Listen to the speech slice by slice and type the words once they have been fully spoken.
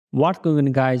What's going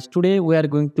on, guys? Today we are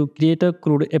going to create a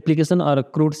CRUD application or a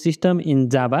CRUD system in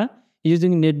Java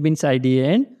using NetBeans IDE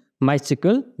and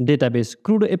MySQL database.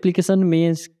 CRUD application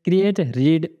means create,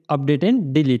 read, update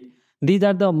and delete. These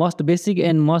are the most basic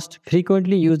and most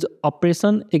frequently used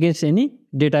operation against any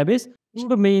database.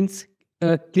 CRUD means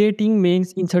creating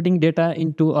means inserting data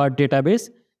into a database.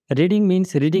 Reading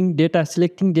means reading data,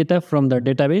 selecting data from the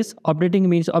database. Updating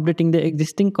means updating the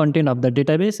existing content of the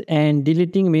database. And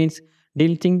deleting means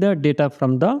deleting the data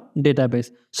from the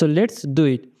database. So let's do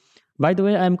it. By the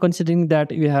way, I'm considering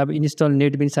that you have installed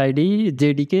NetBeans IDE,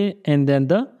 JDK, and then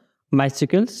the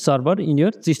MySQL server in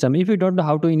your system. If you don't know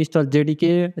how to install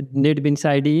JDK, NetBeans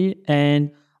IDE,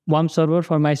 and WAM server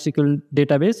for MySQL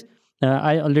database,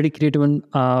 I already created one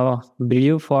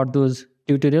video for those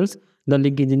tutorials. The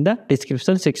link is in the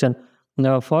description section.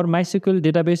 Now, for MySQL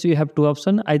database, you have two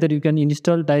options. Either you can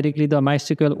install directly the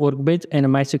MySQL workbench and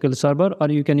MySQL server, or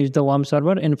you can use the WAM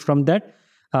server, and from that,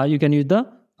 you can use the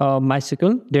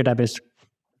MySQL database.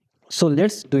 So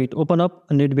let's do it. Open up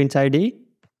NetBeans IDE.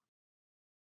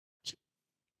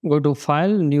 Go to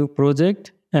File, New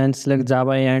Project, and select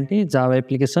Java ANT, Java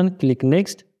Application. Click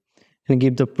Next, and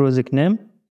give the project name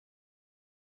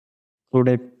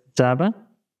CRUD Java.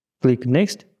 Click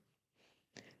Next,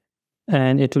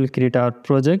 and it will create our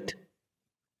project.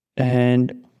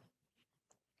 And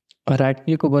right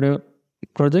click over your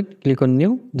project, click on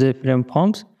New JFrame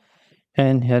Forms,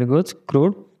 and here goes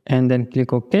CRUD, and then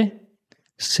click OK.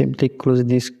 Simply close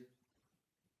this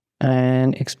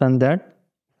and expand that.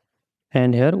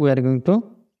 And here we are going to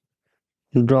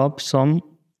drop some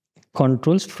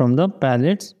controls from the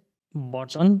palettes.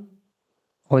 Button,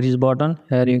 where is button?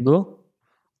 Here you go.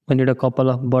 We need a couple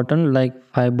of buttons, like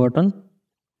 5 buttons.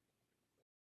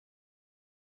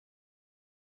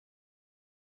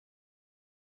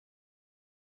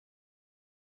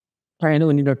 And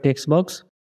we need a text box.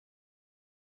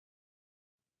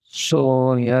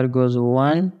 So here goes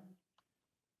 1,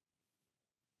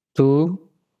 2,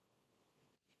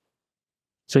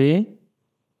 3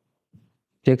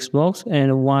 text box,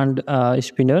 and 1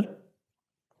 spinner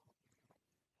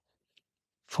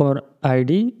for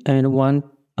ID, and 1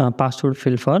 password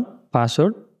field for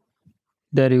password.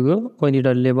 There you go. We need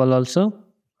a label also.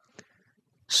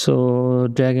 So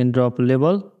drag and drop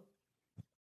label,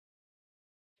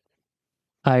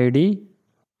 ID,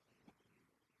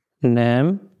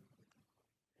 name,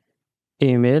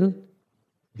 email,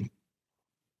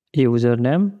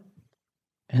 username,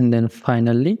 and then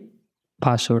finally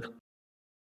password.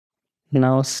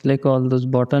 Now select all those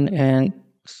buttons, and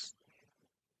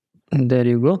there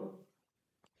you go.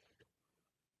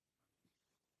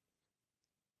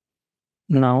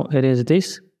 Now erase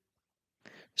this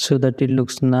so that it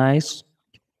looks nice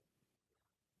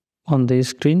on the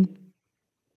screen.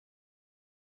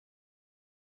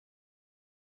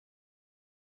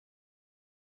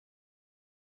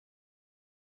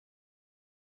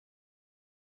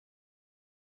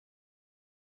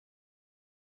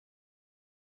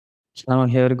 Now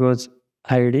here goes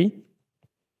ID.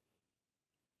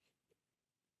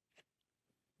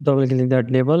 Double click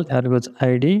that label. Here goes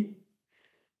ID,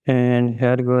 and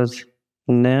here goes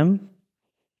name.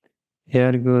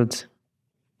 Here goes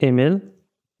email.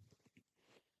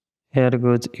 Here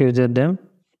goes username,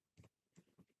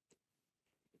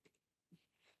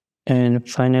 and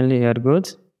finally here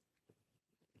goes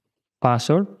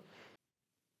password.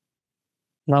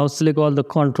 Now select all the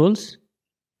controls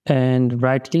and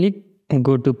right click and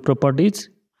go to properties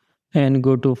and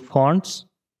go to fonts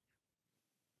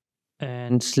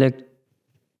and select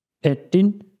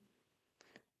 18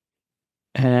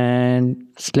 and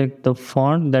select the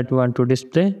font that you want to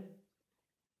display.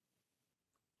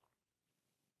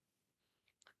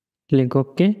 Click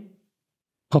OK.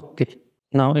 OK.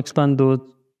 Now expand those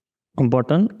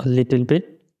buttons a little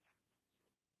bit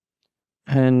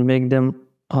and make them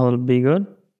all bigger.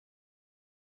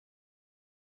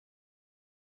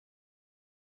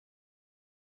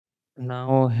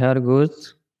 Now here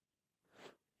goes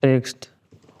text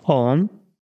home,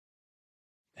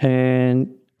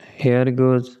 and here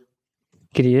goes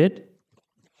create,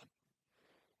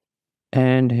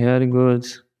 and here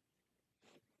goes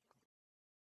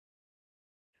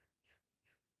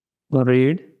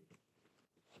read,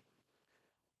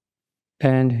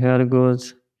 and here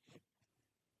goes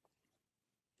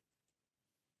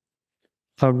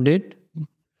update,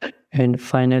 and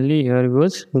finally here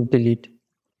goes delete.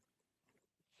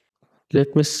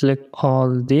 Let me select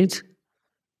all these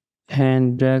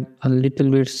and drag a little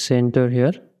bit center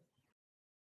here.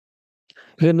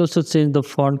 You can also change the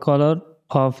font color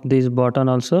of this button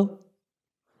also.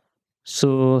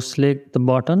 So select the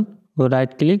button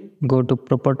right click, go to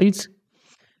properties,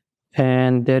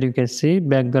 and there you can see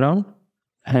background,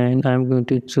 and I'm going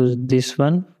to choose this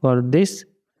one for this,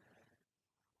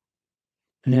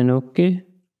 and okay,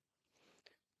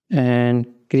 and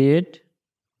create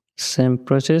same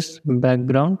process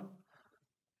background.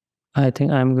 I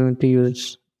think I'm going to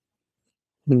use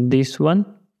this one.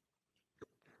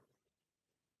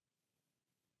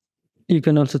 You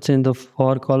can also change the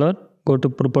font color, go to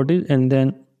properties, and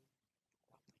then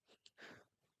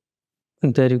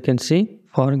there you can see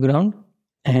foreground,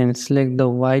 and select the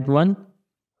white one.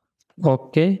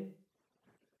 Okay,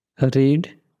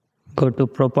 read, go to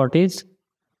properties,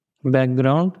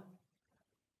 background.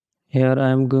 Here I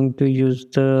am going to use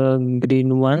the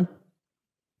green one,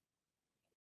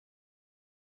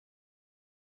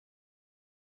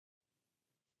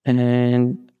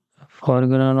 and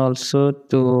foreground also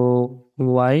to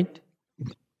white.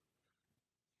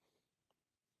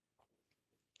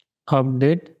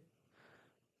 Update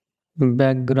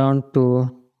background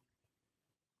to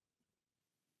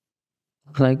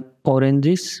like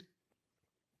oranges,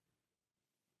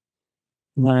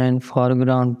 and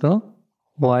foreground to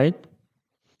white.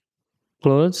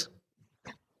 Close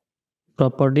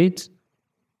properties,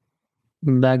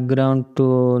 background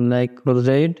to like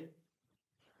red,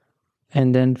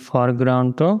 and then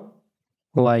foreground to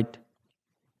white.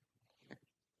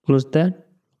 Close that.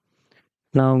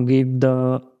 Now give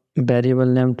the variable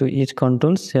name to each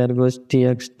controls. Here goes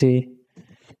txt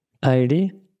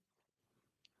id.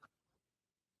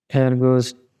 Here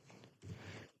goes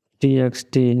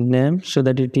txt name, so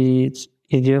that it is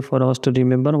easier for us to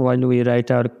remember while we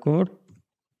write our code.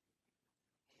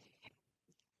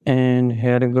 And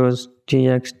here goes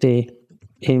txt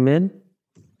email,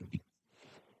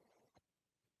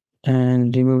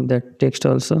 and remove that text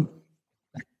also.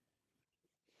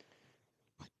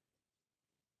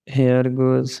 Here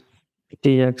goes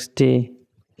txt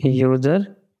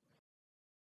user,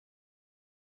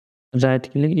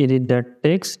 right click, edit that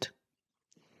text,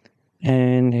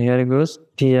 and here goes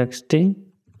txt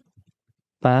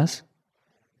pass,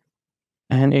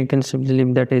 and you can simply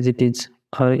leave that as it is,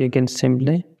 or you can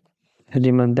simply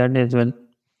remove that as well.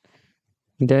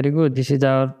 There you go, this is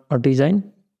our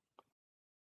design.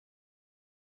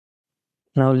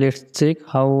 Now let's check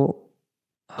how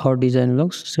our design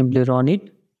looks. Simply run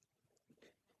it.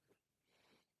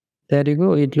 There you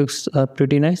go, it looks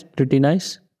pretty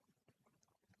nice.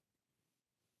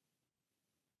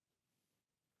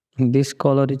 This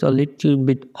color is a little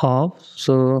bit off,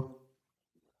 so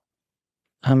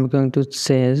I'm going to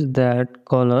change that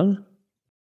color.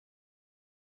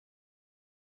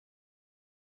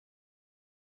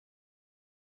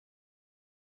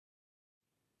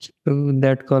 To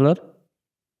that color,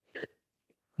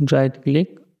 right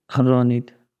click, run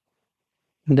it.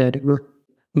 There you go.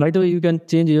 By the way, you can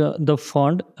change the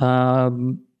font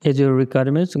as your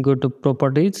requirements. Go to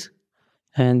properties,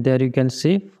 and there you can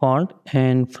see font,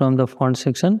 and from the font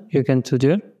section you can choose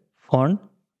your font.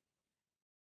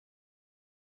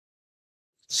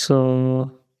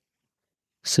 So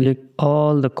select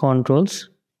all the controls,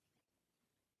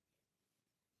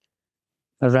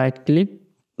 right click,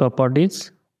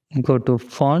 properties, go to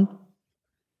font,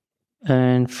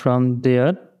 and from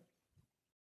there,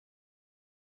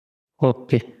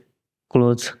 okay,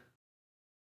 close.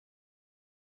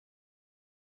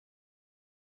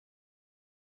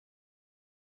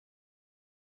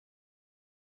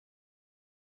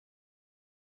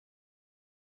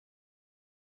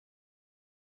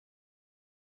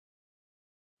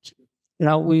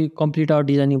 Now we complete our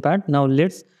designing part. Now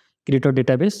let's create a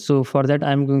database. So for that,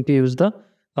 I'm going to use the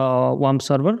warm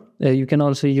server. You can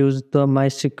also use the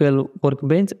MySQL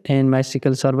workbench and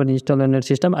MySQL server install on your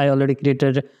system. I already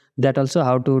created that also,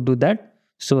 how to do that.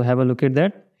 So have a look at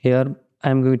that. Here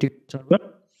I'm going to use server.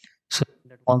 So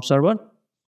that warm server.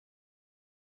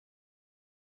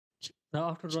 Now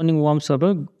after running warm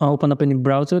server, open up any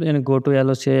browser and go to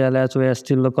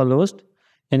localhost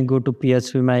and go to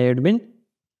phpMyAdmin.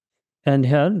 And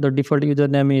here the default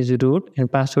username is root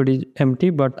and password is empty,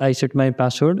 but I set my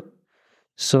password.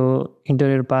 So enter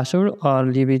your password or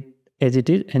leave it as it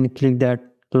is and click that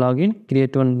login,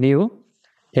 create one new.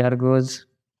 Here goes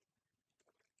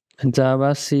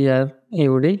Java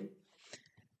CRUD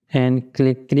and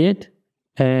click create,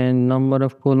 and number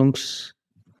of columns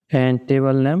and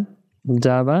table name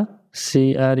Java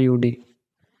CRUD.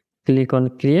 Click on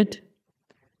create,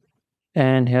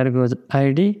 and here goes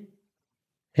ID,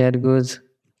 here goes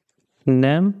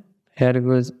name, here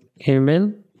goes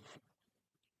email,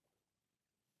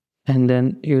 and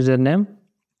then username,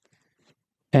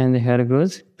 and here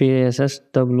goes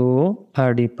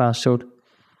PASSWORD password.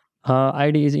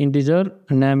 ID is integer,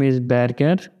 name is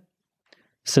varchar,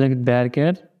 select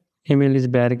varchar, email is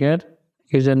varchar,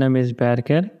 username is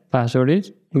varchar, password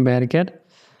is varchar,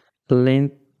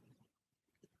 length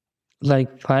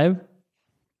like 5,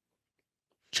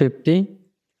 50,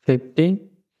 50,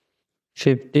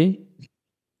 50,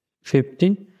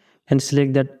 50, and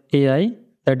select that AI,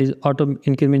 that is auto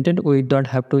incremented. We don't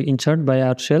have to insert by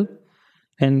ourselves,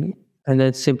 and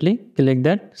then simply click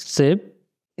that save.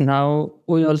 Now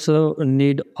we also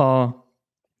need a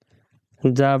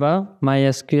Java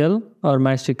MySQL or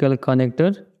MySQL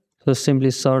connector. So simply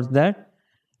search that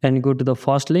and go to the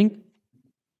first link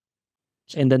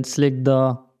and then select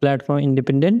the platform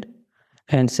independent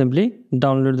and simply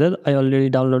download that. I already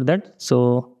downloaded that,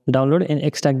 so download and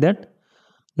extract that.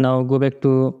 Now go back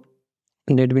to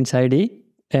NetBeans ID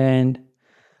and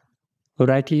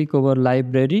right click over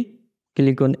library,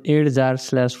 click on add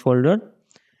jar/folder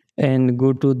and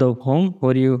go to the home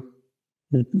where you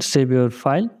save your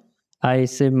file. I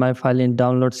save my file in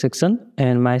download section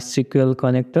and MySQL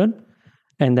connector,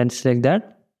 and then select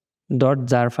that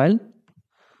 .jar file.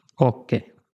 Okay.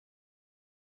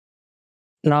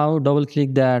 Now double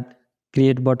click that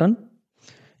create button,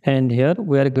 and here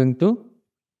we are going to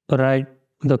write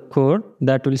the code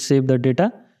that will save the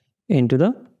data into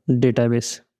the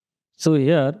database. So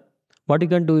here what you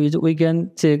can do is we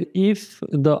can check if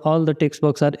all the text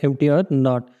boxes are empty or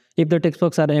not. If the text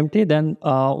boxes are empty, then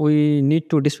we need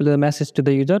to display the message to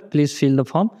the user, please fill the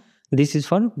form. This is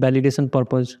for validation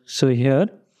purpose. So here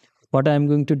what I am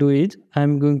going to do is I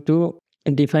am going to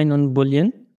define on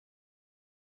boolean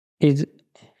is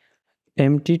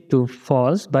empty to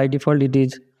false. By default it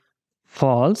is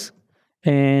false,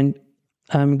 and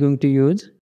I'm going to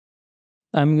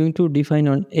define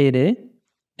on array,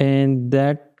 and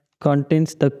that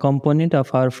contains the component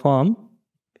of our form.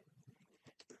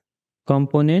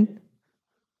 Component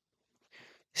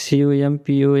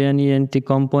component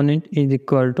component is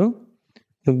equal to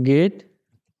get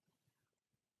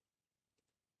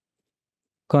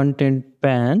content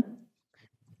pan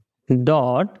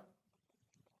dot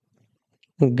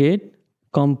get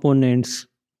components,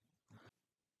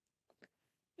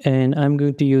 and I'm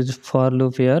going to use for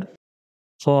loop here.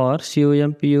 For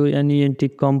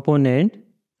component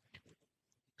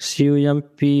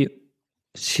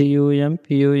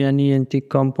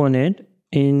component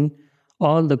in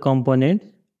all the components.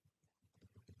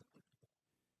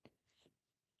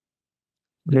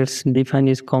 Let's define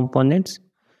these components.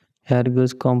 Here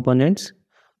goes components.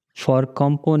 For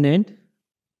component,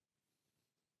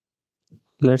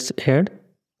 let's add,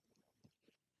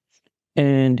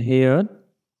 and here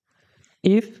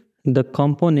if the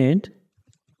component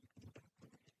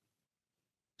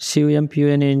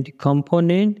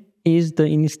component is the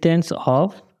instance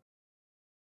of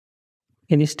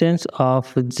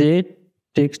j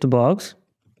text box,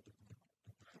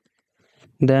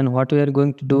 then what we are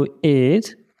going to do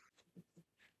is,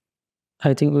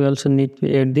 I think we also need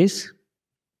to add this,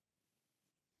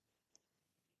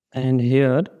 and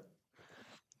here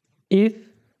if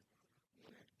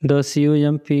the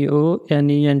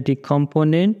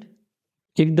component,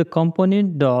 if the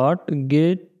component dot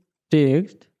get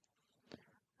text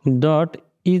dot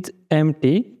is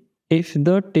empty, if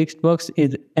the text box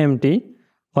is empty,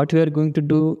 what we are going to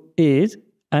do is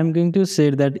I'm going to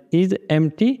set that is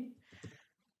empty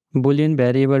boolean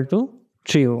variable to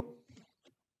true,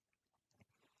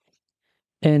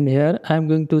 and here I'm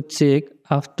going to check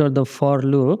after the for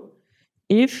loop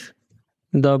if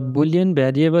the boolean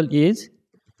variable is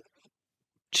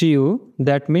true.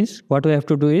 That means what we have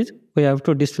to do is we have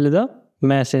to display the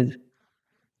message,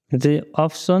 the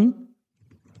option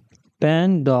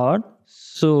pan dot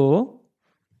show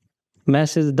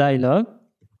message dialog,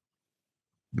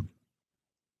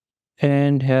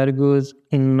 and here goes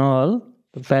null,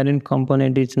 the parent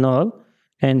component is null,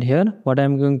 and here what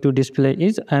I'm going to display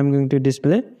is I'm going to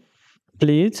display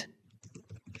please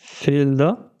fill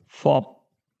the form,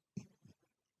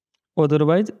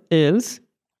 otherwise else.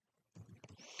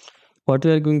 What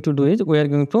we are going to do is we are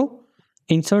going to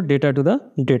insert data to the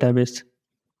database.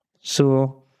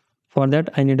 So for that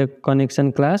I need a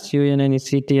connection class,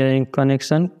 UNNECTIN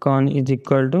connection con is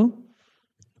equal to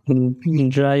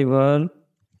driver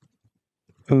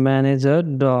manager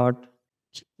dot,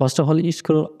 first of all you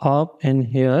scroll up and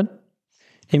here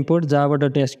import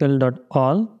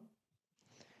java.sql.all,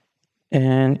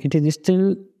 and it is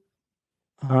still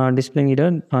displaying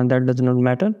error, and that does not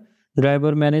matter.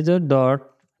 Driver manager dot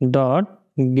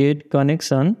get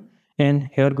connection, and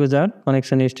here goes our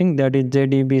connection string, that is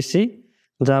JDBC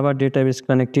Java database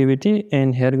connectivity,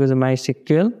 and here goes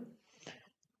MySQL,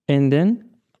 and then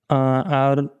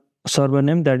our server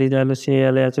name, that is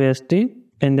LOCALHOST,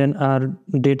 and then our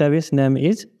database name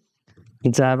is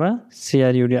Java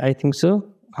CRUD. I think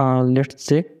so. Let's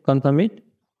check, confirm it.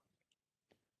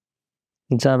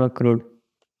 Java CRUD.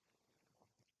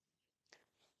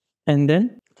 And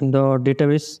then the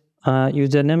database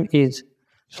username is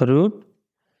root,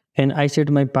 and I set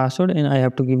my password, and I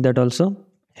have to give that also.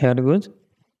 Here goes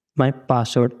my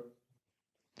password,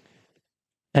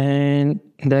 and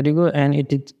there you go, and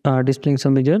it is displaying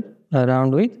some result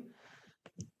around with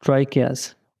try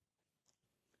chaos.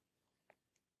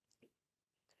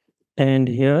 And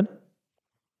here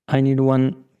I need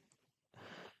one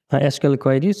SQL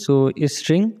query. So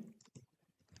string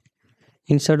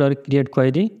insert or create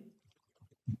query.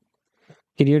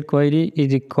 Create query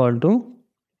is equal to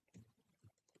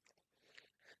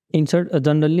insert.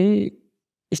 Generally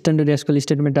standard SQL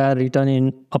statement are written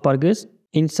in uppercase.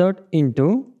 Insert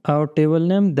into our table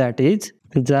name, that is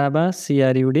Java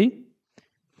CRUD,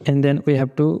 and then we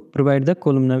have to provide the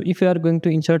column name. If you are going to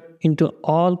insert into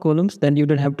all columns, then you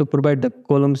don't have to provide the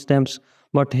columns names.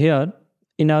 But here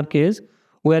in our case,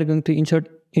 we are going to insert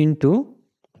into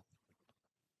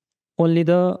only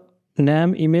the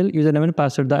name, email, username, and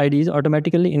password. The ID is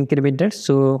automatically incremented.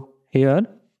 So here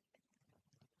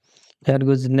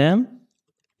goes name,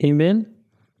 email,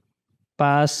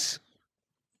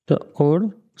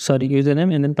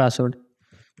 username, and then password.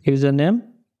 Username,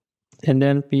 and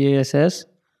then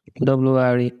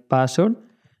PASSWRE, password,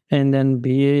 and then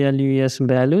VALUS,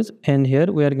 values. And here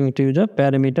we are going to use a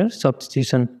parameter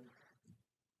substitution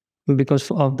because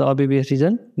of the obvious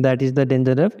reason, that is the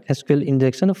danger of SQL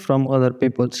injection from other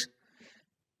peoples.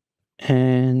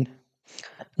 And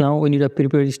now we need a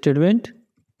prepare statement,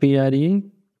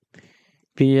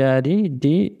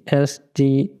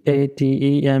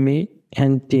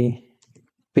 PREDSTATEMENT,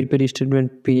 prepare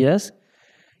statement PS,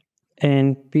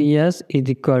 and PS is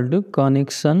equal to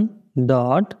connection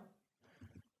dot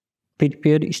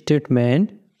prepare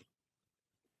statement,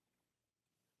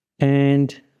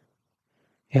 and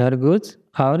here goes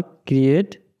our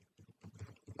create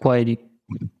query,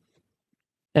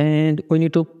 and we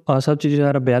need to substitute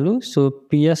our value. So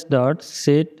PS dot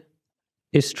set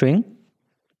string,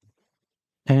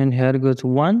 and here goes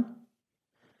 1,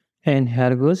 and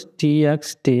here goes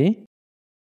txt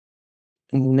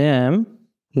name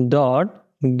dot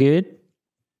get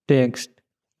text,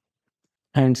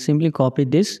 and simply copy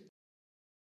this,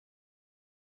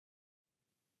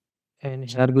 and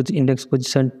here goes index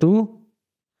position 2,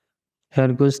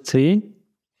 here goes 3,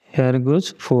 here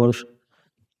goes 4,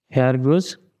 here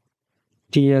goes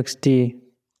txt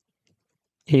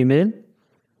email,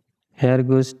 here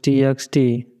goes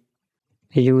txt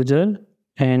user,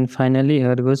 and finally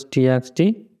here goes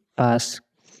txt pass,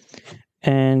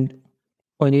 and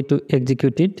we need to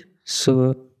execute it.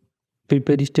 So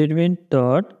prepare statement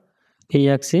dot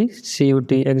exe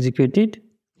cut execute it,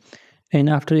 and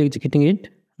after executing it,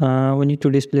 we need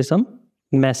to display some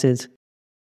message.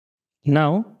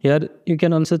 Now here you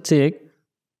can also check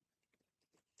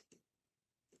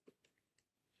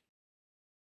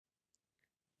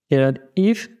here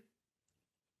if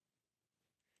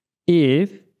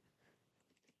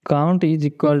count is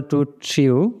equal to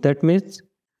true, that means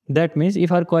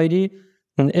if our query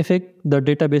affect the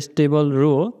database table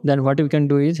row, then what we can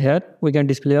do is here we can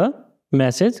display a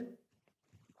message,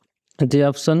 the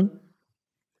option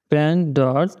pan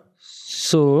dot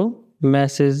show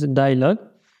message dialog,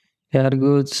 here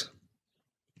goes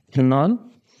null,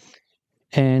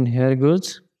 and here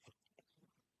goes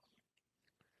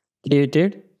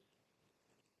created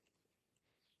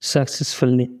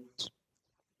successfully,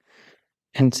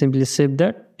 and simply save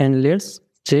that, and let's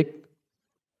check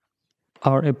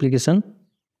our application.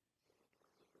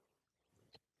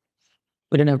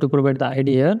 We don't have to provide the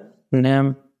ID here,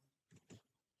 name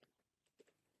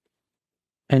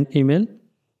and email.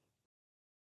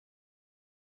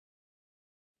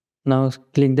 Now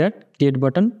click that create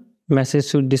button, message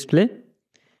should display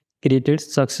created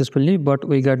successfully, but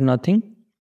we got nothing.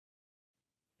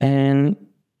 And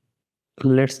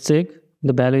let's check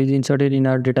the value is inserted in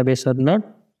our database or not.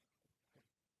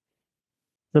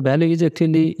 The value is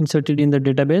actually inserted in the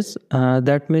database.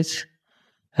 That means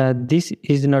this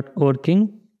is not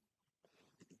working.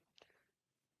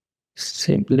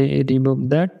 Simply remove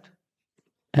that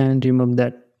and remove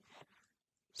that.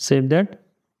 Save that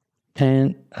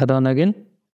and run again.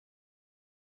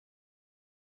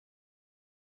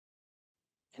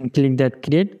 And click that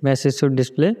create, message should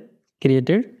display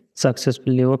created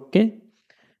successfully. Okay.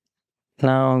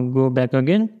 Now go back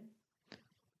again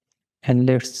and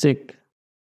let's check.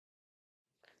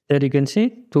 There you can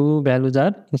see two values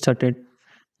are inserted.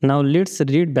 Now let's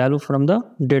read value from the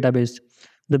database.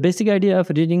 The basic idea of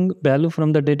reading value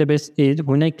from the database is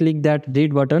when I click that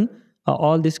read button,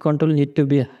 all this control need to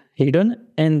be hidden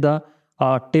and the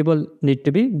table need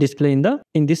to be displayed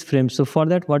in this frame. So for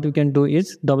that, what you can do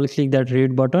is double click that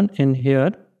read button, and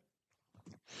here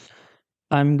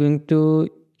I'm going to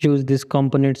use this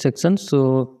component section.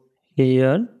 So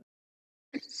here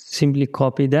simply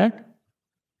copy that,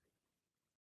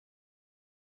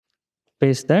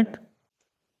 paste that,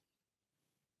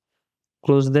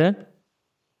 close that,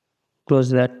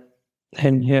 close that,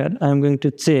 and here I'm going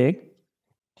to check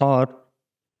or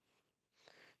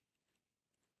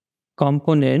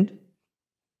component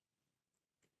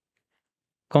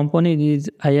is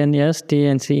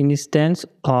instance instance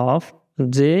of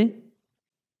j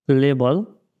label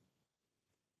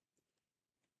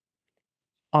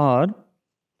or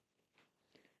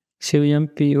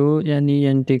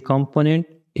component component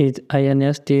is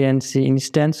instance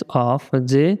instance of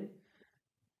j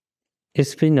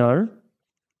spinner.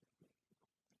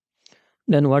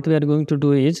 Then what we are going to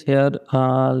do is here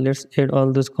let's add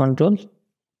all those controls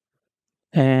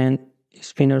and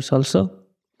spinners also.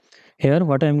 Here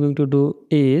what I'm going to do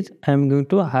is I'm going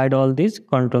to hide all these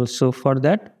controls. So for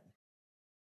that,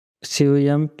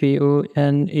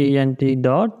 component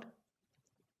dot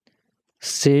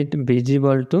set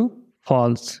visible to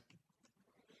false,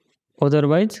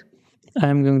 otherwise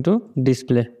I'm going to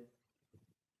display.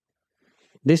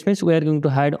 This means we are going to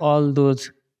hide all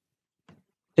those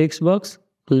text box,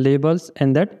 labels,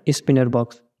 and that spinner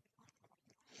box.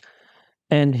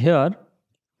 And here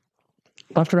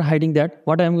after hiding that,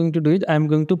 what I'm going to do is I'm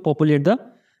going to populate the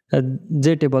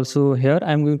jtable. So here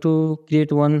I'm going to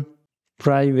create one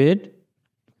private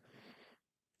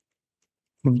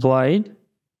void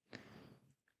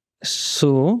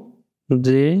so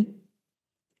jtable,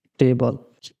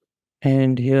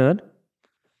 and here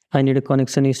I need a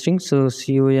connection string. So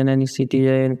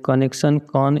connection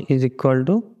con is equal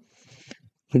to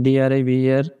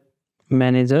dir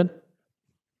manager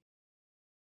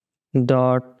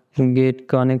dot get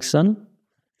connection,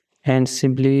 and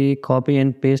simply copy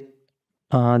and paste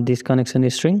this connection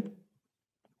string.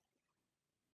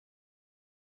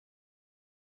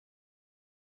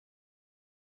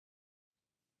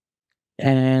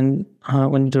 And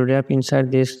we need to wrap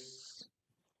inside this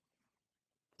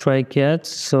try catch.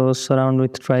 So surround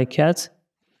with try catch,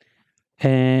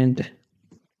 and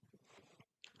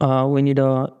we need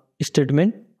a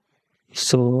statement.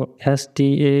 So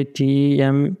statement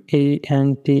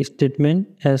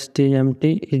statement stmt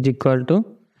is equal to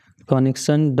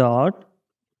connection dot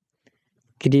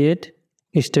create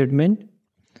statement,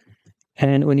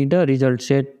 and we need a result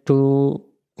set to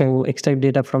extract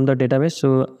data from the database.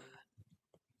 So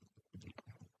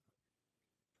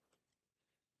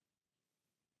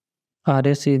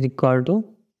rs is equal to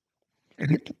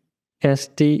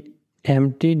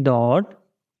stmt dot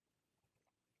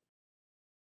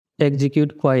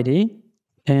execute query,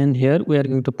 and here we are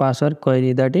going to pass our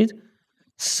query, that is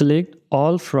select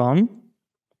all from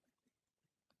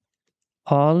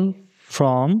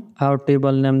our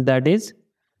table name, that is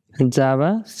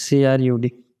Java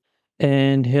CRUD.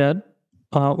 And here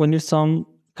we need some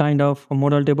kind of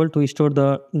model table to store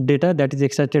the data that is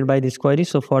extracted by this query.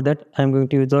 So for that, I'm going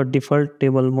to use the default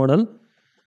table model.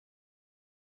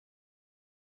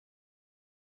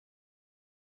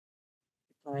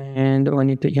 And we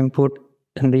need to import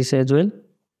this as well.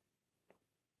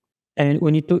 And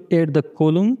we need to add the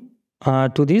column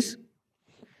to this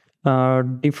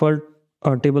default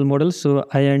table model. So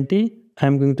int,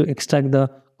 I'm going to extract the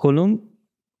column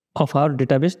of our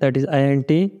database, that is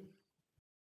int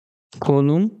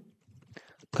column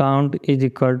count is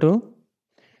equal to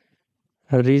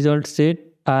result set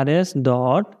rs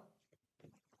dot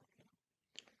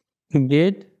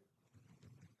get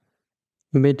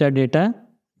metadata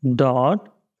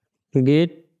dot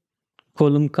get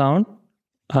column count.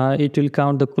 It will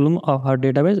count the column of our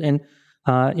database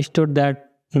and store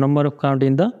that number of count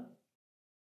in the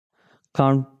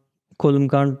column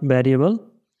count variable.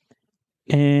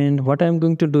 And what I'm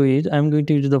going to do is I'm going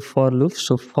to use the for loop.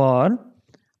 So for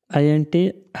int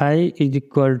I is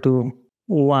equal to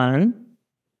 1,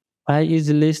 I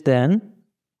is less than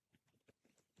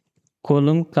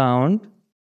column count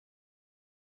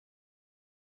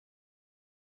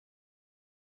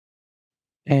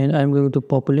and I'm going to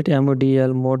populate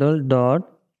model model dot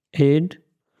add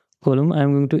column.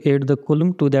 I'm going to add the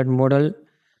column to that model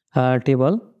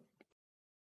table,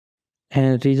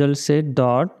 and result set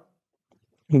dot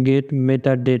get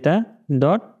metadata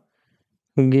dot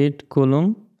get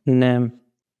column name,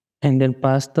 and then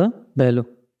pass the value.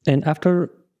 And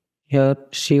after here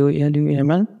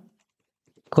column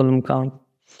column count,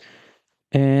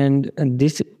 and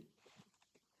this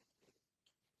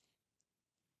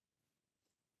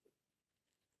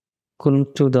column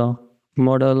to the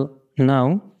model.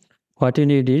 Now what you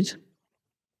need is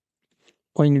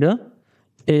we need a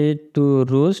add two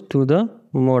rows to the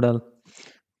model.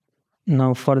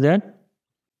 Now for that,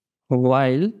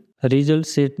 while result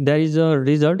set, there is a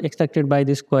result expected by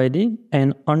this query,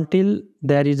 and until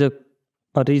there is a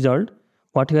result,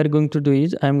 what we are going to do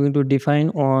is I am going to define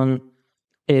on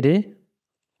array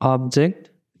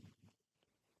object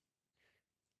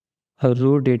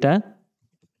row data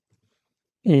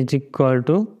is equal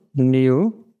to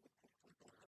new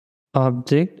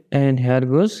object, and here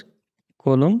goes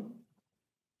column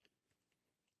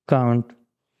count.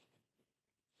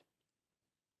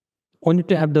 We need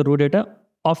to have the row data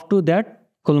up to that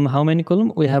column. How many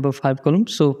column? We have a 5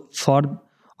 columns. So for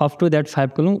up to that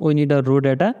 5 column, we need a row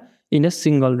data in a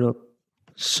single row.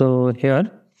 So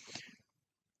here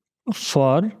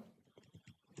for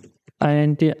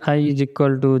int I is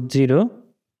equal to 0,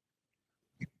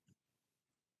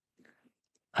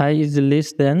 I is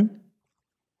less than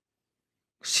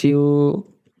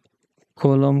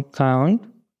column count,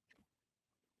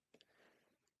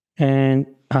 and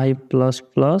I plus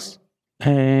plus,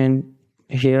 and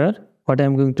here what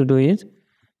I'm going to do is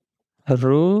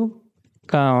row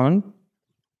count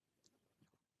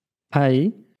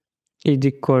I is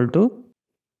equal to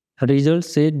result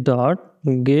set dot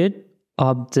get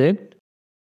object,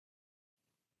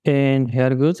 and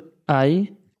here goes I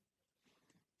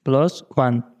plus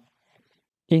 1.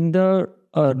 In the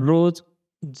rows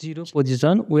 0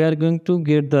 position, we are going to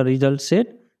get the result set,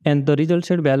 and the result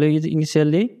set value is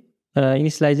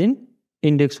initialized in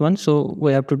index 1. So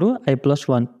we have to do I plus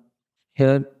 1.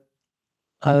 Here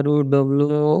row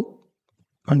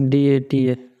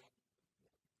data,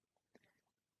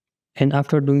 and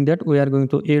after doing that, we are going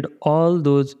to add all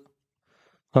those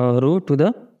row to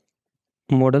the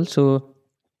model. So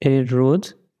add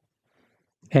rows,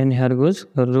 and here goes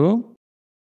row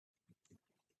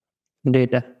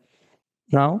data.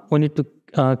 Now we need to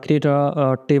create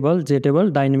a table,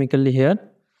 jtable, dynamically here.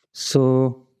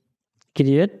 So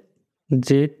create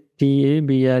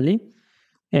jtable,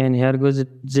 and here goes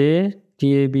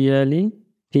jtable.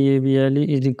 Table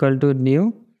is equal to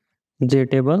new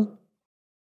jtable.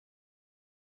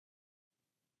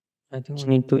 I think we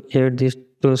need to add this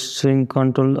to swing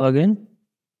control again.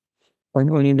 We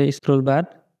need a scroll bar.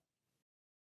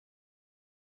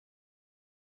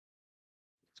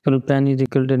 Scroll plan is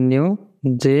equal to new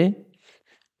j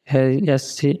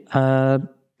scroll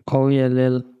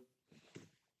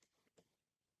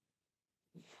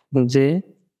j.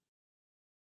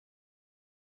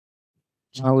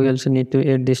 Now we also need to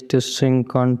add this to swing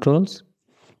controls,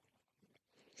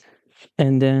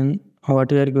 and then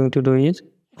what we are going to do is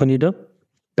we need a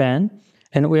pan,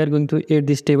 and we are going to add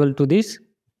this table to this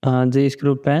j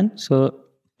scroll pan. So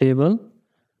table,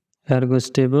 here goes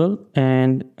table,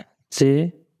 and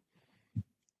j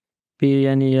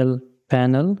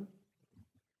panel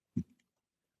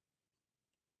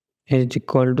is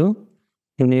equal to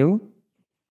new,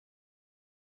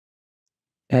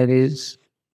 here is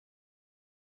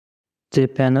j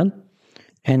panel,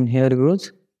 and here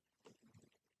goes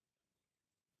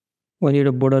we need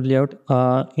a border layout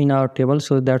in our table.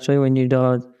 So that's why we need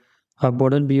a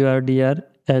border BORDR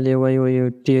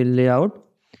layout layout,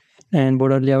 and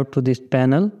border layout to this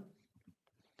panel.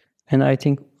 And I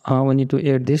think we need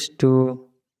to add this to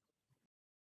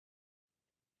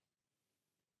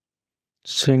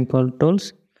swing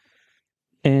controls,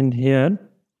 and here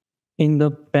in the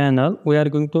panel we are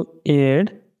going to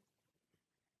add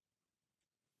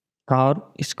our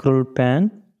scroll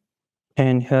pan,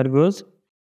 and here goes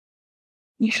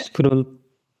scroll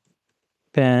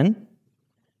pan,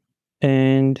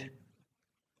 and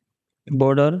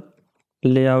border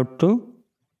layout to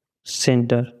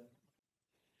center,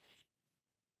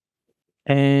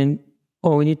 and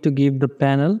we need to give the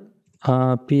panel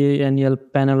panel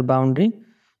panel boundary.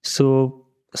 So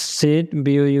set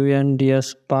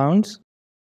bounds bounds,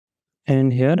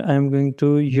 and here I am going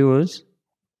to use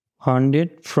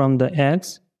 100 from the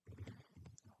x,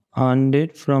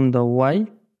 100 from the y,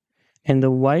 and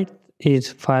the width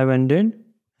is 500,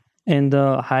 and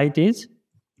the height is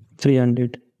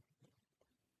 300.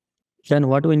 Then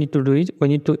what we need to do is we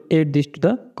need to add this to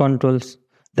the controls,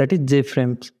 that is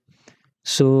jframes.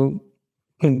 So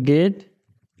get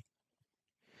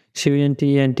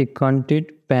content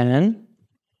pan,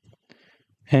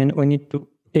 and we need to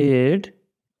add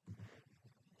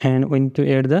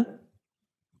the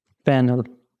panel.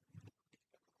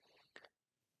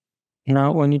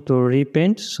 Now we need to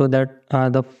repaint so that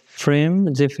the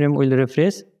JFrame will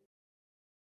refresh.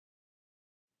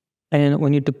 And we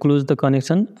need to close the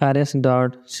connection,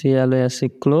 rs.close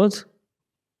close.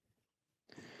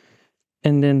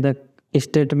 And then the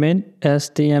statement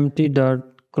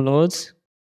stmt.close.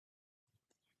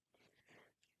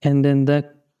 And then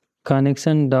the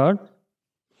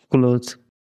connection.close.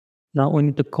 Now we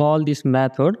need to call this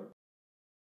method,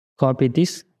 copy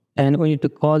this, and we need to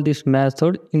call this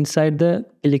method inside the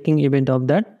clicking event of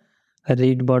that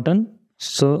read button.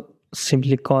 So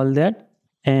simply call that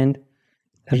and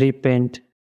repaint.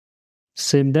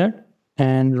 Save that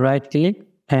and right click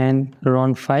and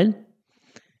run file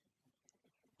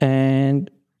and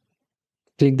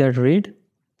click that read,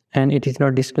 and it is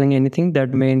not displaying anything.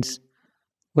 That means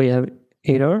we have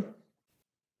error.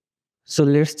 So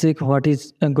let's check what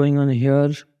is going on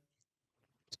here.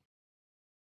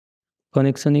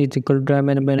 Connection is equal to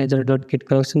manager.get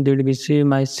connection dbc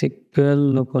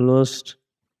MySQL localhost.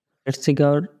 Let's check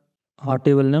out our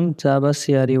table name Java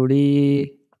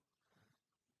CRUD.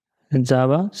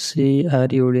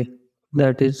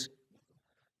 That is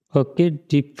okay.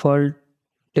 Default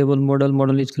table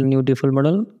model is new default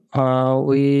model.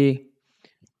 We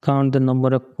count the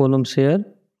number of columns here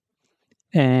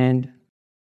and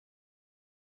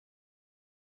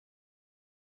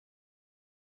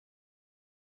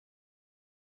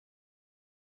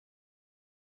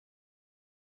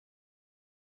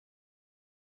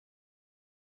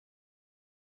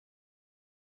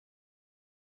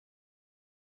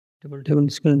table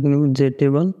is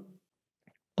jtable.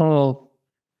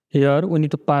 Here we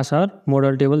need to pass our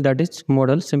model table, that is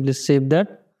model. Simply save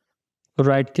that,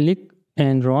 right click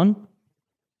and run,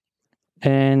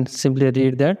 and simply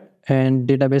read that, and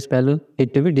database value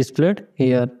need to be displayed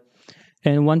here.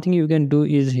 And one thing you can do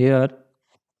is here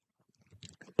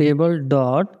table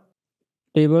dot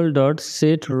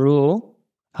set row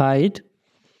height,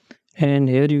 and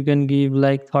here you can give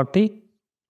like 40.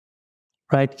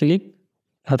 Right click,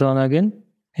 run again,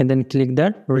 and then click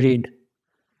that read,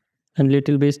 and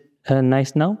little bit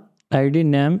nice. Now id,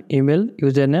 name, email,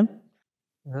 username.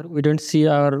 Here we don't see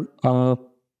our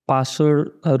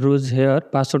password rows here,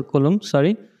 password column,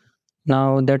 sorry.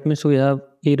 Now that means we have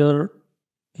error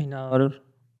in our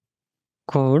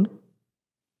code.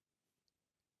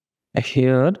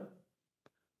 Here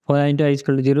for int I is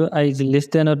equal to 0, I is less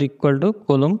than or equal to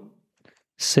column.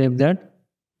 Save that,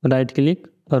 right click,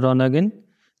 run again,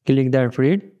 click that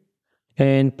read,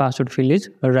 and password field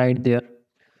is right there.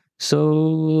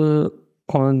 So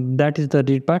that is the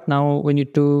read part. Now we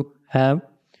need to have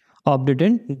update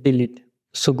and delete.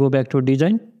 So go back to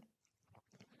design,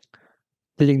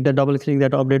 double click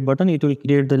that update button. It will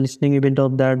create the listening event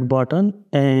of that button,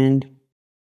 and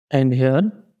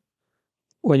here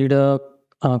we need a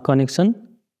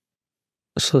connection.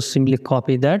 So simply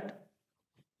copy that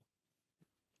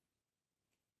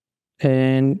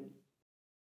and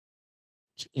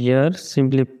here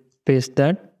simply paste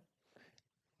that,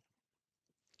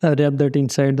 wrap that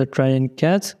inside the try and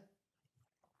catch,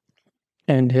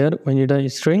 and here we need a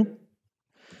string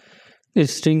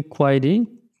query,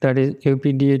 that is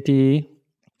update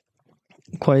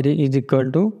query is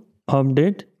equal to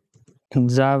update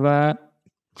Java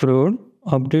CRUD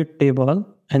update table,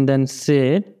 and then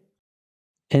set,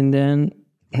 and then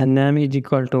the name is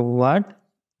equal to what,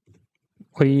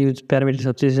 we use parameter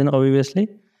substitution obviously.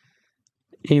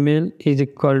 Email is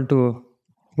equal to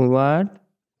what,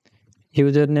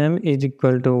 username is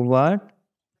equal to what,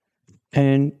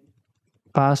 and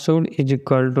password is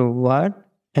equal to what,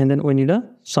 and then we need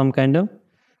some kind of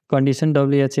condition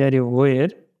where where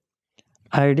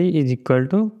id is equal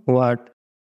to what,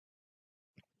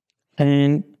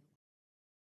 and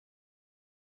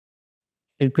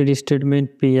repeat statement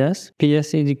ps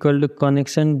is equal to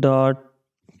connection dot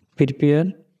prepare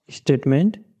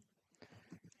statement,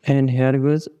 and here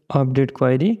goes update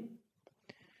query,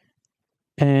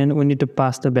 and we need to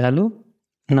pass the value.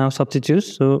 Now substitute,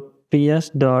 so ps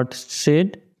dot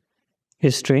set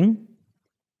string,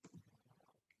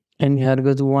 and here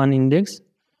goes one index,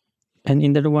 and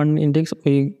in that one index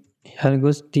here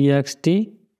goes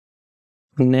txt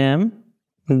name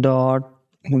dot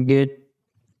get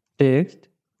text,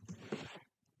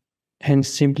 and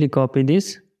simply copy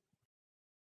this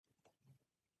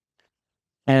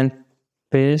and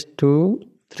paste 2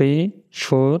 3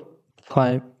 4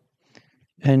 5,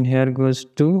 and here goes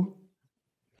 2,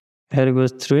 here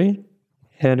goes 3,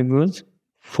 here goes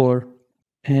 4,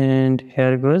 and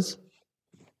here goes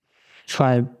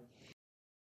 5.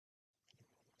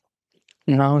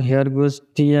 Now here goes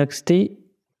txt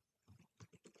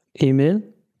email,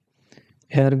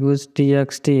 here goes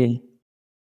txt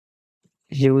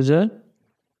user,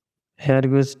 here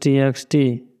goes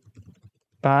txt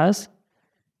pass,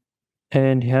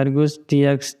 and here goes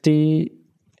txt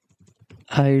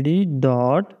id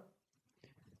dot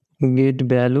get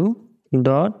value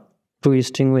dot to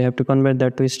string. We have to convert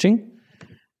that to string,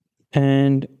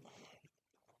 and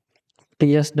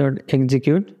ps dot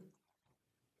execute,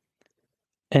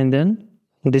 and then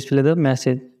display the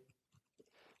message.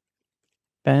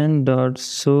 Pan dot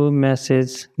show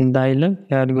message dialog,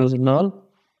 here goes null,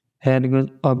 here goes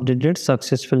updated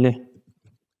successfully.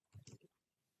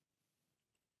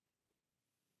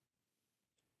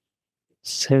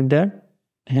 Save that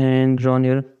and run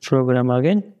your program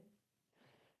again,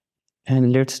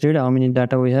 and let's read how many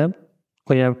data we have.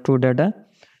 We have 2 data.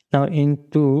 Now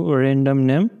into random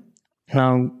name,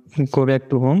 now go back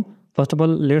to home. First of all,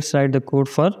 let's write the code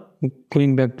for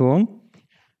going back to home,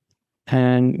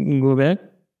 and go back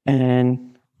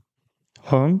and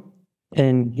home,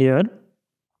 and here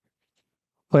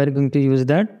we are going to use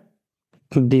that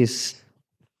this.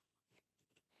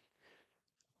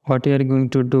 What we are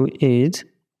going to do is,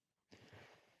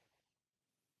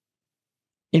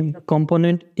 if the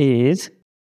component is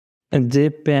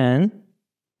jpanel,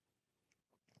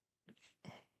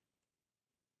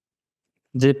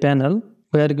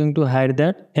 we are going to hide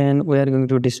that, and we are going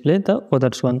to display the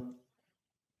others one.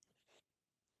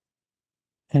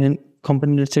 And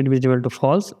component set visible to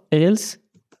false, else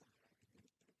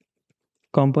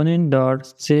component dot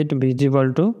set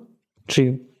visible to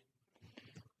true.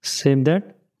 Save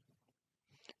that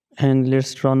and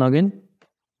let's run again,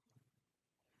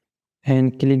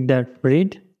 and click that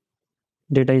read,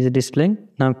 data is displaying.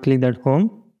 Now click that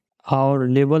home, our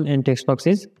label and text box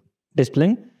is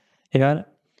displaying here.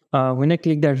 When I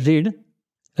click that read,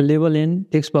 label and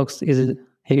text box is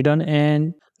hidden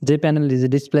and jpanel is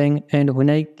displaying, and when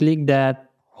I click that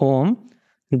home,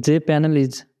 jpanel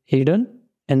is hidden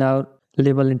and our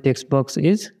label and text box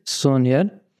is shown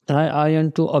here. I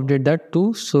want to update that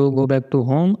too, so go back to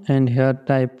home and here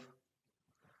type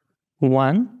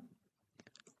 2,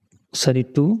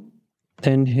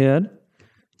 and here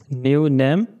new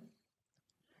name,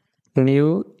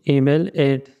 new email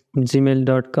at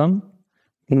gmail.com,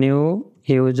 new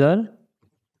user,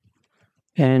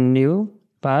 and new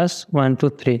pass 1 2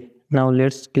 3. Now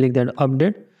let's click that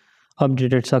update.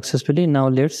 Updated successfully. Now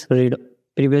let's read.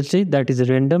 Previously that is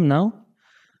random, now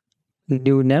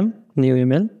new name, new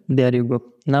email. There you go.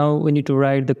 Now we need to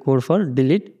write the code for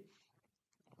delete.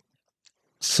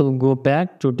 So go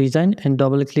back to design and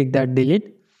double click that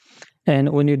delete, and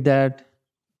we need that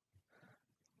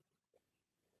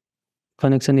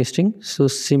connection string. So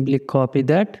simply copy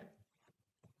that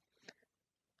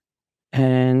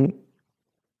and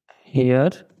here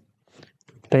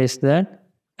paste that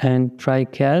and try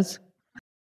catch,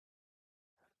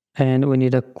 and we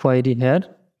need a query here.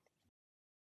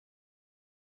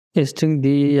 String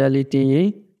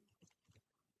delete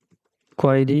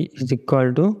query is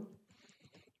equal to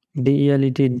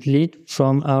delete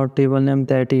from our table name,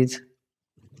 that is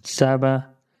Java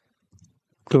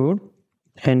CRUD,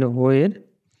 and where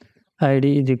id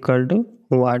is equal to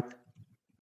what.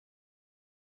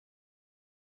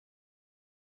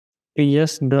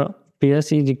 ps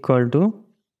is equal to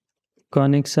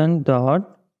connection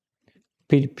dot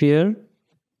prepare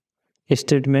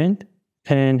statement,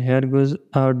 and here goes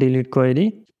our delete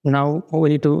query. Now we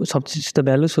need to substitute the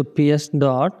value, so ps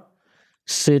dot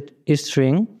set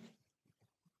string,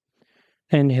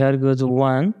 and here goes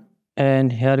 1,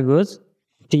 and here goes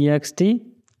txt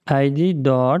id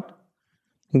dot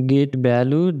get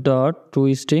value dot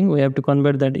to string. We have to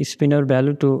convert that spinner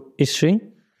value to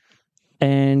string,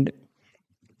 and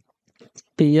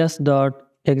ps dot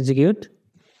execute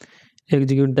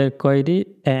that query,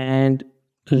 and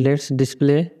let's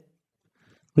display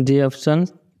the option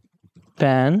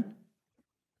pan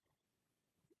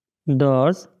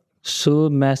dot show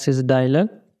message dialog.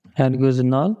 Here goes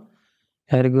null,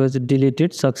 here goes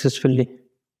deleted successfully.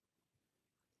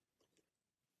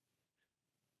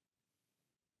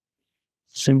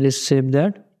 Simply save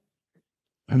that.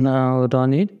 Now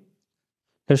run it.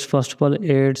 Let's first of all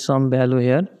add some value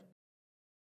here.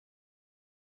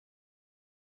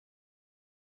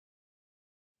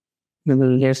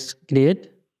 Let's create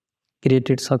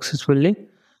it successfully.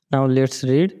 Now let's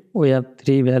read. We have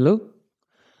 3 value,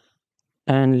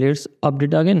 and let's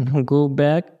update again. Go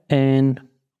back and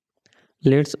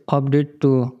let's update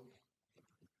to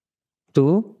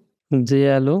jlo,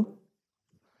 jl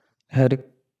at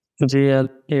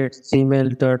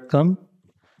gmail.com,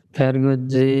 here goes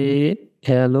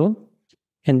jlo,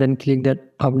 and then click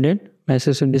that update.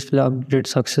 Message will display update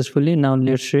successfully. Now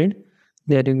let's read.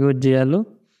 There you go, jlo.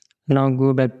 Now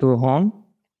go back to home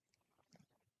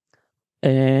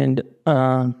and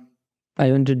I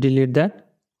want to delete that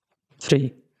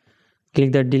 3.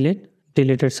 Click that delete.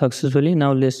 Deleted successfully.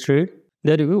 Now let's read.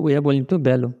 There you go. We are going to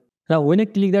value. Now when I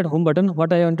click that home button,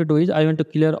 what I want to do is I want to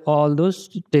clear all those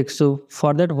text. So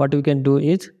for that, what we can do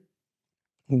is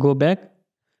go back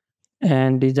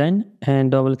and design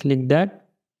and double click that.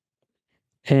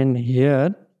 And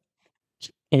here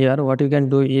what you can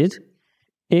do is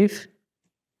if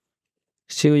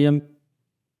component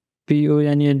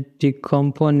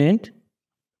component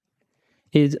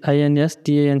is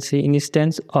instanc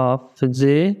instance of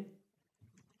j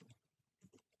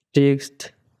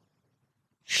text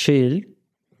field,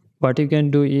 what you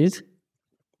can do is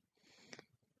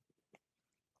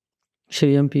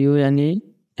compone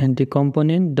and the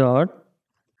component dot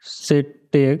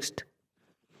set text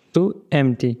to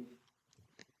empty.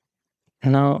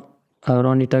 Now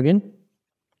run it again.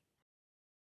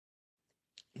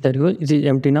 There you go. It is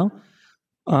empty now.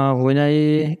 When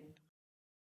I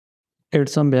add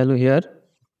some value here,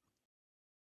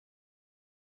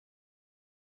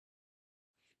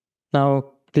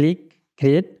 now click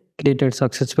created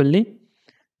successfully.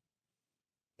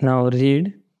 Now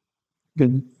read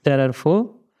there are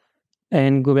 4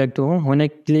 and go back to home. When I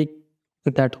click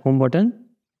that home button,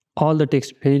 all the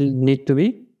text field need to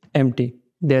be empty.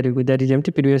 There you go. That is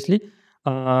empty. Previously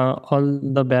all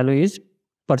the value is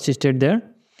persisted there.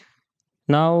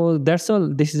 Now that's all.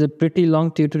 This is a pretty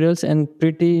long tutorials and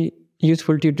pretty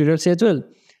useful tutorials as well.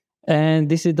 And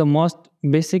this is the most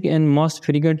basic and most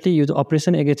frequently used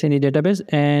operation against any database.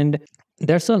 And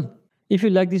that's all. If you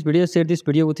like this video, share this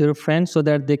video with your friends so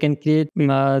that they can create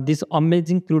this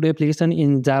amazing CRUD application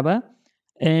in Java.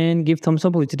 And give thumbs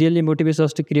up, which really motivates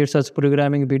us to create such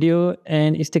programming video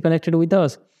and stay connected with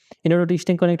us. In order to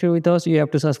stay connected with us, you have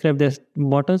to subscribe that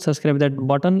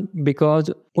button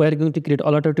because we are going to create a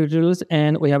lot of tutorials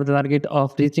and we have the target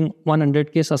of reaching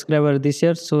 100k subscribers this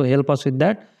year. So help us with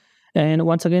that. And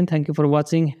once again, thank you for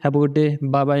watching. Have a good day.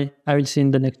 Bye bye. I will see you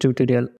in the next tutorial.